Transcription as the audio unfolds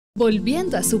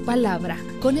Volviendo a su palabra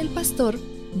con el pastor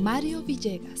Mario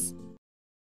Villegas.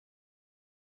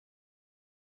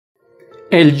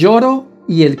 El lloro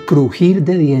y el crujir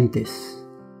de dientes.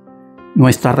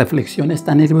 Nuestra reflexión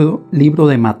está en el libro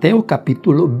de Mateo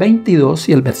capítulo 22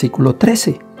 y el versículo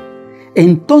 13.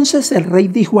 Entonces el rey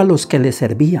dijo a los que le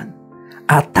servían: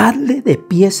 atadle de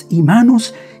pies y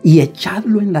manos y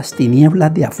echadlo en las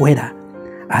tinieblas de afuera.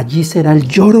 Allí será el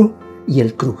lloro y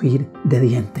el crujir de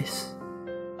dientes.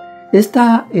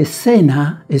 Esta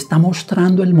escena está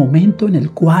mostrando el momento en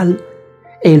el cual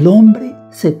el hombre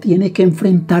se tiene que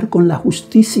enfrentar con la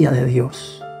justicia de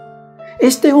Dios.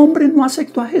 Este hombre no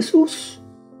aceptó a Jesús.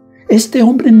 Este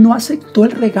hombre no aceptó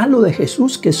el regalo de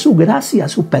Jesús, que es su gracia,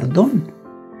 su perdón.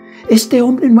 Este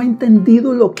hombre no ha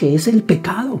entendido lo que es el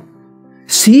pecado.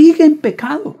 Sigue en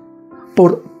pecado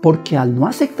porque al no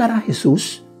aceptar a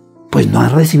Jesús, pues no ha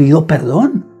recibido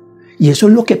perdón. Y eso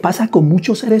es lo que pasa con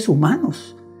muchos seres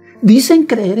humanos. Dicen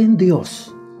creer en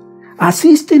Dios,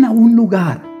 asisten a un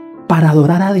lugar para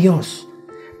adorar a Dios,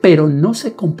 pero no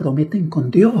se comprometen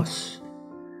con Dios.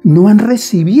 No han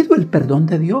recibido el perdón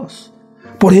de Dios.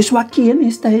 Por eso aquí en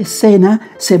esta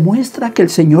escena se muestra que el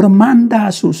Señor manda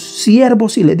a sus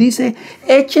siervos y le dice: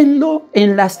 échenlo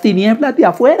en las tinieblas de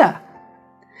afuera,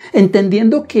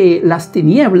 entendiendo que las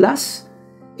tinieblas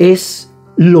es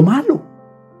lo malo.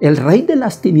 El rey de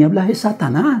las tinieblas es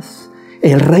Satanás.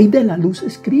 El rey de la luz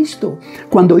es Cristo.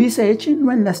 Cuando dice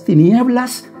échenlo en las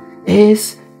tinieblas,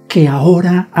 es que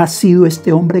ahora ha sido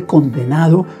este hombre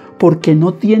condenado porque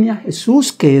no tiene a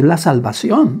Jesús, que es la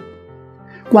salvación.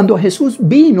 Cuando Jesús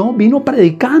vino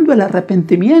predicando el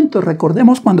arrepentimiento.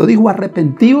 Recordemos cuando dijo: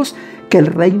 arrepentíos, que el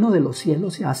reino de los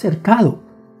cielos se ha acercado.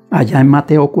 Allá en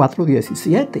Mateo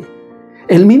 4:17.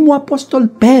 El mismo apóstol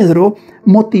Pedro,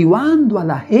 motivando a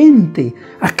la gente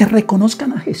a que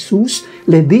reconozcan a Jesús,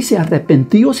 les dice: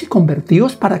 arrepentíos y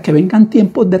convertíos para que vengan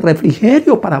tiempos de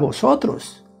refrigerio para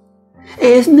vosotros.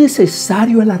 Es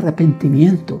necesario el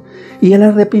arrepentimiento, y el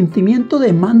arrepentimiento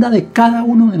demanda de cada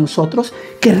uno de nosotros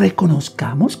que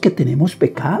reconozcamos que tenemos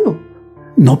pecado.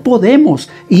 No podemos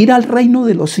ir al reino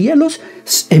de los cielos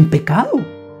en pecado,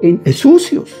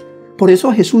 sucios. Por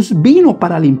eso Jesús vino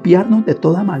para limpiarnos de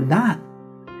toda maldad.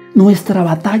 Nuestra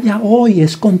batalla hoy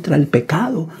es contra el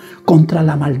pecado, contra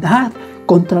la maldad,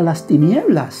 contra las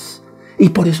tinieblas. Y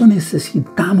por eso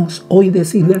necesitamos hoy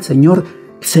decirle al Señor: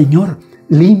 Señor,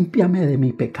 límpiame de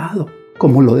mi pecado.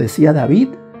 Como lo decía David.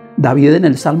 David en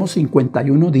el Salmo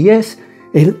 51:10,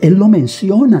 él lo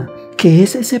menciona, que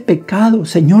es ese pecado.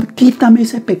 Señor, quítame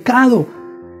ese pecado.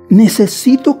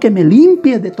 Necesito que me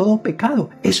limpies de todo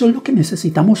pecado. Eso es lo que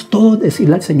necesitamos todos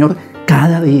decirle al Señor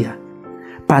cada día.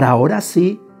 Para ahora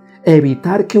sí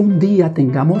evitar que un día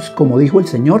tengamos, como dijo el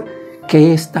Señor,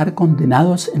 que estar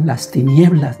condenados en las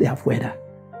tinieblas de afuera.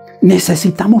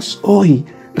 Necesitamos hoy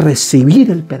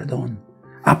recibir el perdón.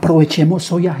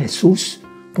 Aprovechemos hoy a Jesús,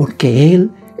 porque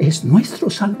Él es nuestro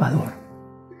Salvador.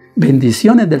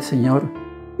 Bendiciones del Señor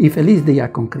y feliz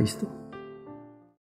día con Cristo.